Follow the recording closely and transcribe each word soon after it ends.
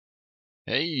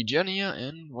Hey Jania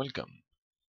and welcome.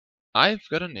 I've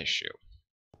got an issue.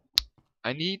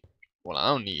 I need, well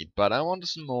I don't need, but I want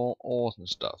some more ores and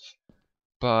stuff.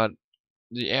 But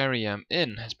the area I'm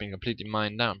in has been completely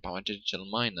mined down by my digital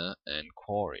miner and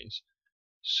quarries.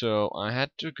 So I had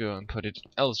to go and put it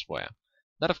elsewhere.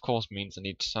 That of course means I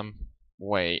need some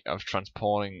way of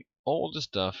transporting all the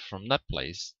stuff from that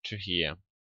place to here.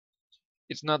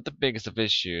 It's not the biggest of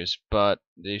issues, but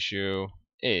the issue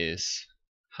is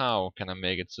how can I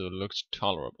make it so it looks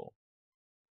tolerable?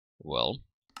 Well,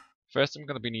 first I'm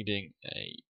gonna be needing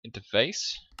a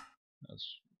interface.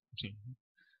 That's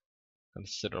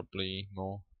considerably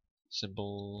more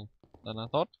simple than I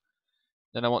thought.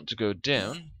 Then I want to go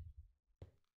down.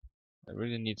 I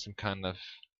really need some kind of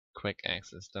quick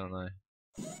access, don't I?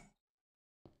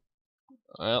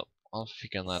 Well, I'll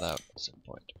figure that out at some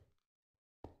point.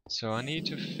 So I need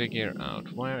to figure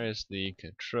out where is the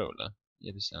controller.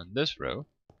 It is on this row,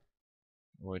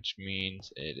 which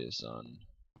means it is on...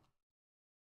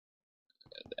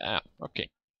 okay.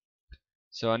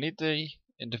 So I need the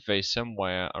interface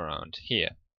somewhere around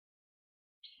here.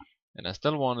 And I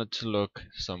still want it to look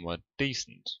somewhat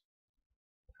decent.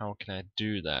 How can I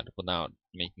do that without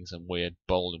making some weird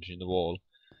boulders in the wall?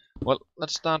 Well,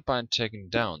 let's start by taking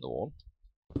down the wall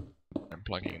and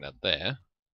plugging that there.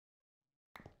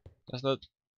 That's not...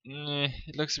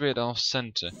 it looks a bit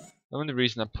off-center. The only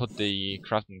reason I put the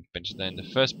crafting bench there in the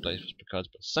first place was because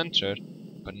it was centered,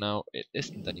 but now it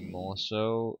isn't anymore,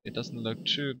 so it doesn't look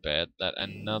too bad that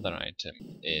another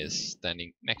item is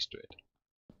standing next to it.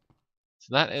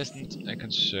 So that isn't a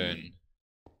concern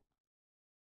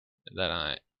that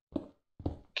I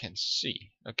can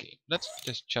see. Okay, let's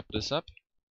just chop this up.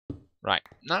 Right,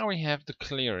 now we have the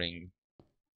clearing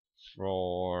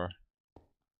for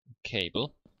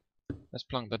cable. Let's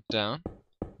plunk that down,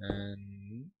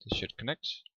 and this should connect.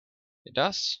 It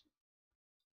does.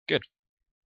 Good.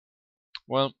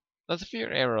 Well, there's a few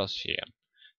errors here.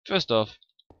 First off,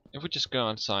 if we just go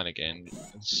outside again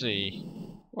and see,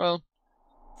 well,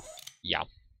 yeah,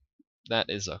 that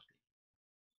is ugly.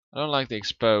 I don't like the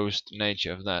exposed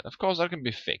nature of that. Of course, that can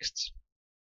be fixed.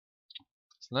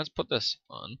 So let's put this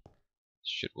on.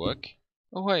 Should work.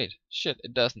 Oh wait, shit,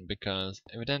 it doesn't, because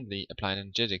evidently Applied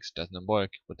Energetics doesn't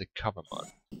work with the cover mod.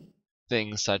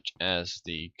 Things such as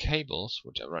the cables,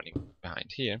 which are running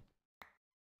behind here,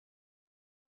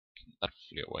 that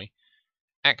flew away,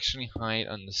 actually hide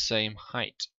on the same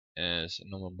height as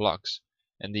normal blocks.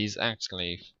 And these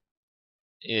actually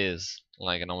is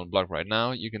like a normal block right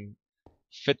now. You can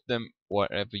fit them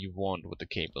wherever you want with the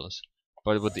cables.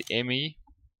 But with the ME,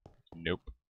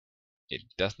 nope, it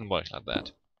doesn't work like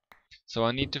that. So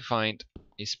I need to find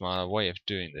a smarter way of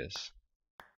doing this.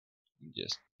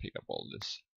 Just pick up all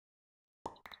this.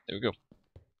 There we go.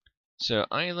 So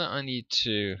either I need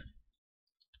to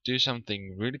do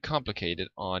something really complicated,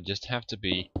 or I just have to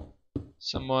be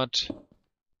somewhat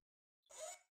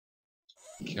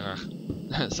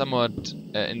somewhat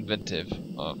inventive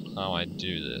of how I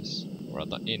do this, or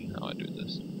rather in how I do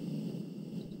this.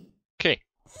 Okay,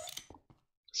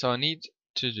 so I need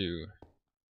to do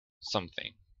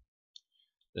something.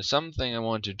 The something I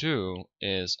want to do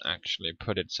is actually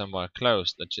put it somewhere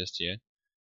close to just here,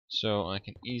 so I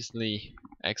can easily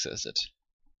access it,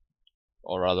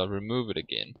 or rather remove it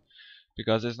again,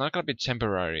 because it's not going to be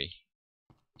temporary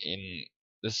in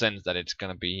the sense that it's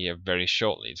going to be here very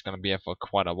shortly. It's going to be here for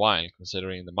quite a while,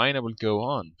 considering the miner will go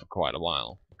on for quite a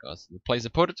while, because the place I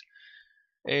put it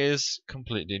is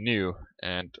completely new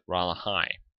and rather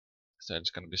high. So it's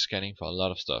going to be scanning for a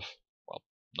lot of stuff. Well,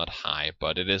 not high,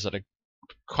 but it is at a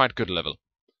quite good level.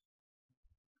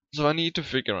 So I need to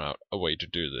figure out a way to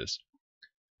do this.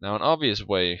 Now an obvious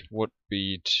way would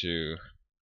be to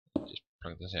just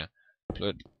plug this here,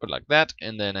 put like that,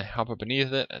 and then I hop up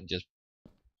beneath it and just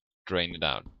drain it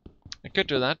out. I could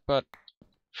do that, but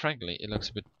frankly it looks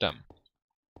a bit dumb.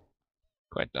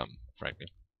 Quite dumb, frankly,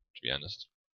 to be honest.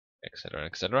 Etc,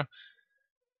 etc.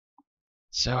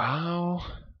 So how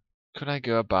could I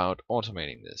go about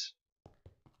automating this?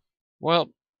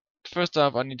 Well, first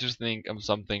off, I need to think of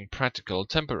something practical,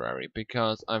 temporary,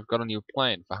 because I've got a new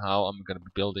plan for how I'm going to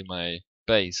be building my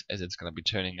base as it's going to be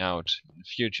turning out in the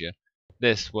future.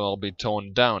 This will be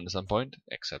torn down at some point,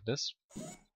 except this,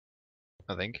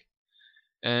 I think.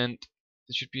 And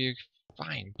it should be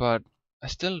fine, but I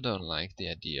still don't like the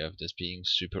idea of this being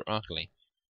super ugly.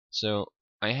 So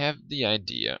I have the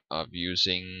idea of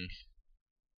using...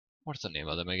 what's the name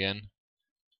of them again?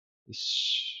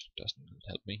 This doesn't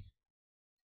help me,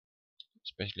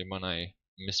 especially when I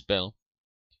misspell.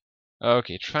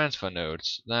 Okay, transfer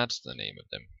nodes. That's the name of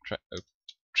them.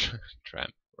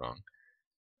 Tram, wrong.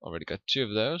 Already got 2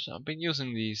 of those. I've been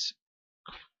using these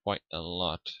quite a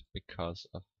lot because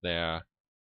of their...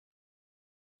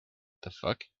 The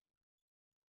fuck?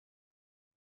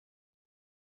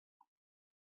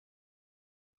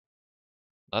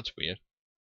 That's weird.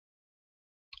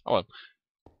 Oh well,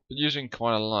 been using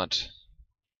quite a lot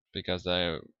because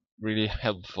they're really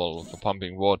helpful for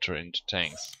pumping water into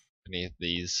tanks beneath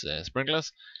these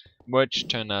sprinklers, which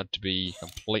turn out to be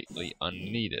completely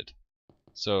unneeded.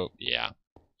 So yeah,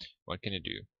 what can you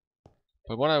do?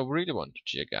 But what I really want to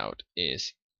check out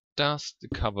is, does the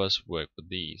covers work with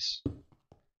these?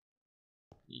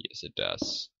 Yes, it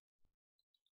does.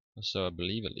 So I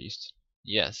believe at least.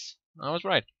 Yes, I was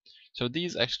right. So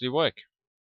these actually work.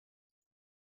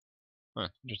 Huh,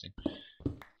 interesting.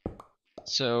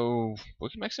 So we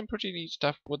can make some pretty neat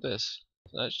stuff with this.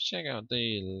 So let's check out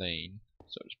the lane,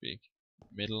 so to speak.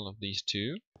 Middle of these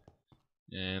 2.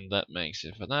 And that makes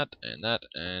it for that,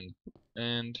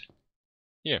 and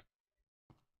here.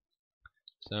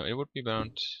 So it would be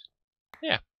about,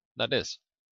 yeah, that is.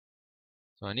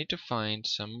 So I need to find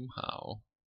somehow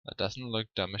that doesn't look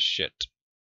dumb as shit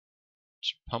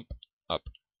to pump up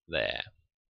there.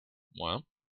 Well,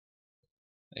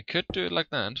 I could do it like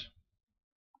that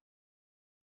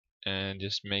and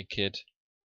just make it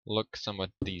look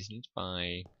somewhat decent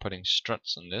by putting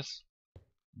struts on this. I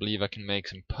believe I can make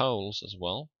some poles as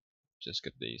well. Just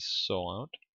get these saw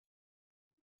out.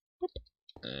 Boop.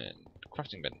 And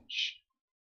crafting bench.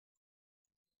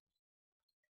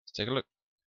 Let's take a look.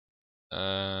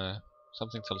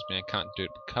 Something tells me I can't do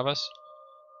it with covers.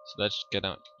 So let's get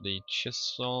out the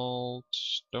chiseled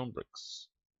stone bricks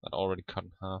that already cut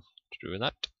in half to do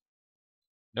that.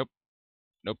 Nope.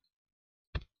 Nope.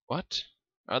 What?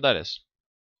 Oh, that is.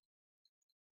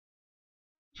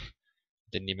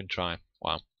 Didn't even try.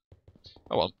 Wow.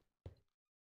 Oh well.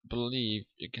 Believe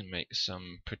you can make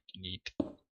some pretty neat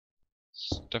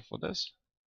stuff with this.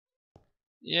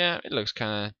 Yeah, it looks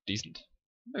kinda decent.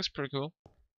 It looks pretty cool.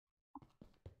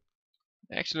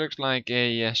 It actually looks like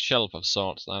a shelf of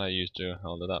sorts that I used to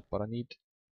hold it up, but I need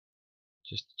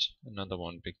just another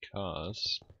one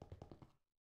because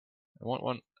I want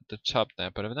one at the top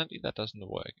there, but evidently that doesn't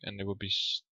work, and it would be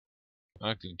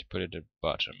ugly to put it at the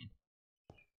bottom.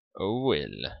 Oh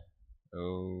well.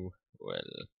 Oh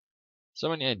well. So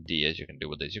many ideas you can do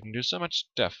with this. You can do so much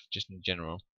stuff just in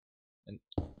general. And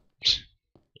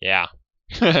yeah.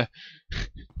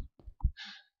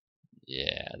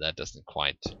 Yeah, that doesn't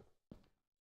quite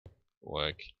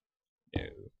work. No.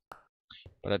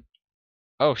 But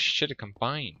oh shit, it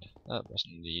combined. That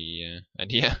wasn't the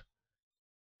idea.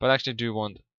 But I actually do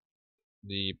want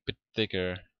the bit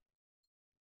thicker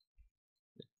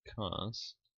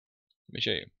because let me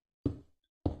show you.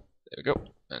 There we go.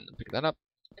 And pick that up.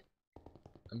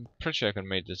 I'm pretty sure I can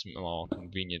make this more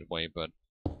convenient way, but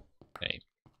hey.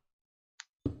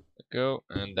 There we go,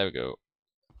 and there we go.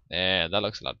 Yeah, that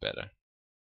looks a lot better.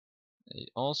 I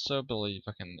also believe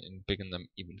I can embiggen them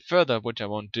even further, which I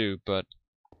won't do, but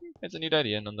it's a neat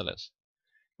idea nonetheless.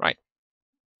 Right.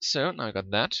 So now I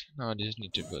got that. Now I just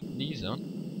need to put these on.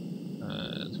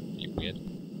 That's gonna be weird.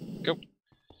 Go.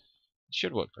 It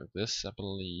should work like this, I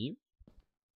believe.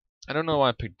 I don't know why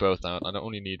I picked both out. I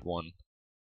only need one.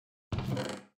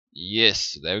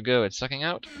 Yes, there we go. It's sucking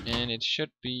out, and it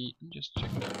should be. Just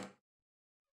check that.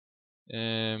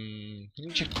 Let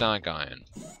me check dark iron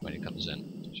when it comes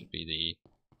in. It should be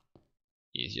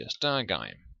the easiest dark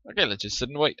iron. Okay, let's just sit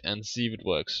and wait and see if it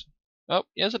works. Oh,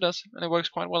 yes, it does, and it works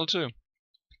quite well too.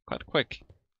 Quite quick.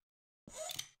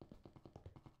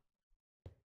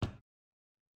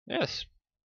 Yes,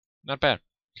 not bad.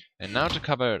 And now to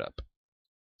cover it up.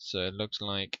 So it looks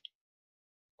like.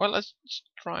 Well, let's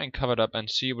try and cover it up and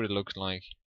see what it looks like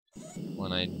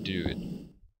when I do it.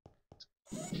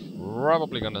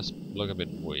 Probably gonna look a bit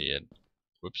weird.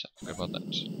 Whoops, I forgot about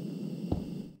that.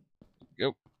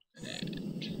 Go.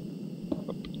 And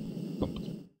up, up.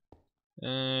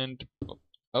 And up.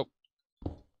 Oh,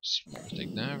 small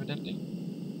mistake there, evidently.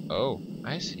 Oh,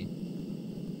 I see.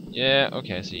 Yeah,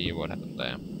 okay, I see what happened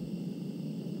there.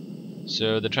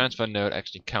 So the transfer node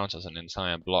actually counts as an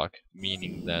entire block,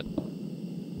 meaning that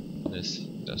this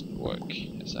doesn't work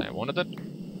as I wanted it.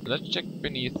 Let's check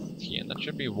beneath here. That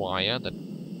should be wire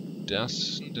that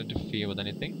doesn't interfere with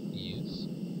anything. Yes.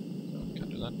 So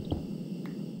can't do that.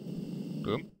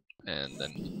 Boom. And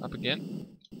then up again.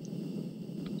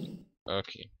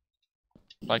 Okay.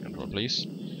 Flight control, please.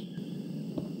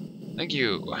 Thank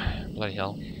you. Bloody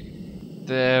hell.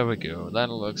 There we go. That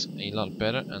looks a lot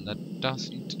better, and that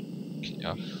doesn't.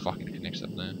 Oh fuck! It connects up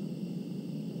there.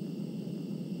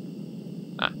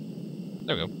 Ah.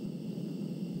 There we go.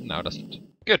 Now it doesn't.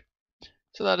 Good.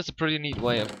 So So that is a pretty neat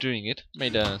way of doing it.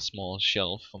 Made a small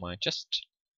shelf for my chest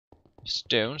of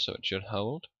stone, so it should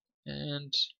hold.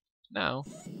 And now,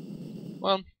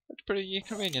 well, it's pretty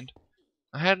convenient.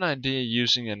 I had an idea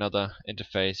using another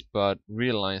interface, but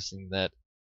realizing that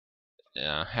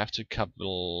I have to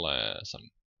couple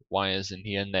some wires in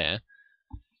here and there,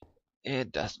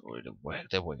 it doesn't really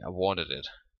work the way I wanted it.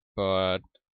 But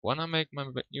when I make my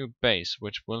new base,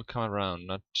 which will come around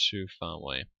not too far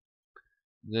away,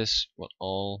 this will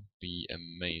all be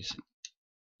amazing.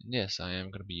 And yes, I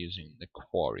am going to be using the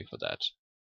quarry for that,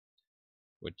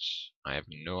 which I have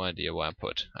no idea where I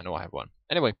put. I know I have one.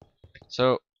 Anyway,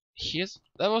 so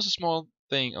that was a small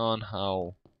thing on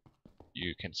how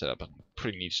you can set up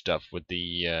pretty neat stuff with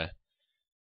the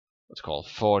what's called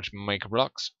forge maker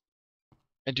blocks.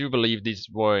 I do believe these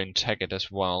were in Tekkit as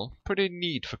well. Pretty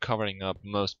neat for covering up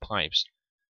most pipes.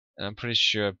 And I'm pretty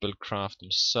sure Buildcraft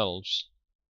themselves,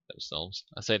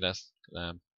 I say that's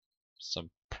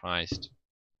surprised,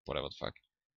 whatever the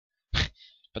fuck.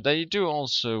 But they do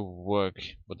also work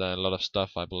with a lot of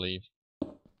stuff, I believe.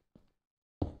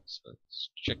 So let's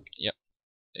check. Yep,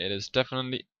 it is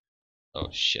definitely. Oh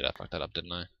shit, I fucked that up,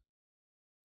 didn't I?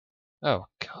 Oh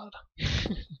god.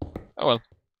 Oh well.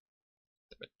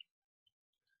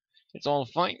 It's all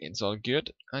fine, it's all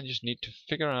good. I just need to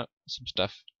figure out some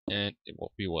stuff, and it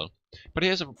will be well. But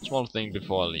here's a small thing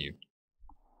before I leave.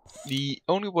 The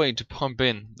only way to pump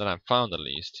in, that I've found at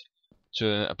least,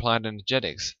 to apply the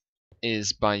energetics,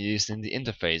 is by using the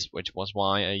interface, which was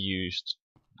why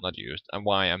and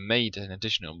why I made an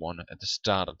additional one at the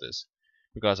start of this.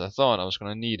 Because I thought I was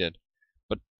gonna need it.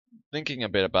 But thinking a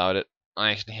bit about it,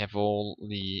 I actually have all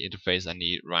the interface I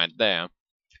need right there.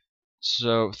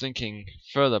 So thinking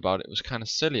further about it was kind of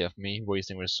silly of me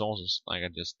wasting resources like I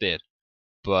just did.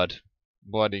 But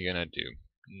what are you gonna do?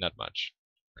 Not much.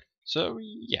 So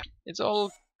yeah, it's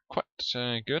all quite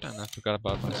good, and I forgot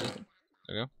about my system.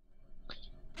 There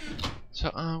we go. So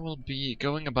I will be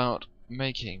going about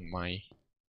making my...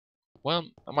 Well,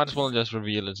 I might as well just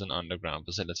reveal it's an underground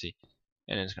facility.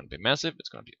 And it's gonna be massive, it's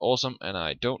gonna be awesome, and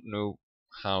I don't know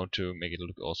how to make it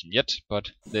look awesome yet,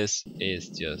 but this is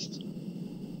just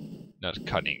not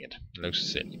cutting it. It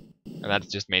looks silly. And that's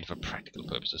just made for practical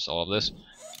purposes, all of this.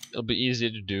 It'll be easier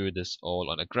to do this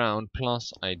all on the ground,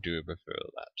 plus I do prefer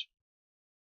that.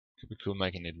 Could be cool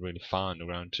making it really far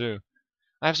underground too.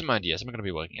 I have some ideas, I'm gonna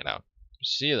be working it out.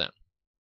 See you then.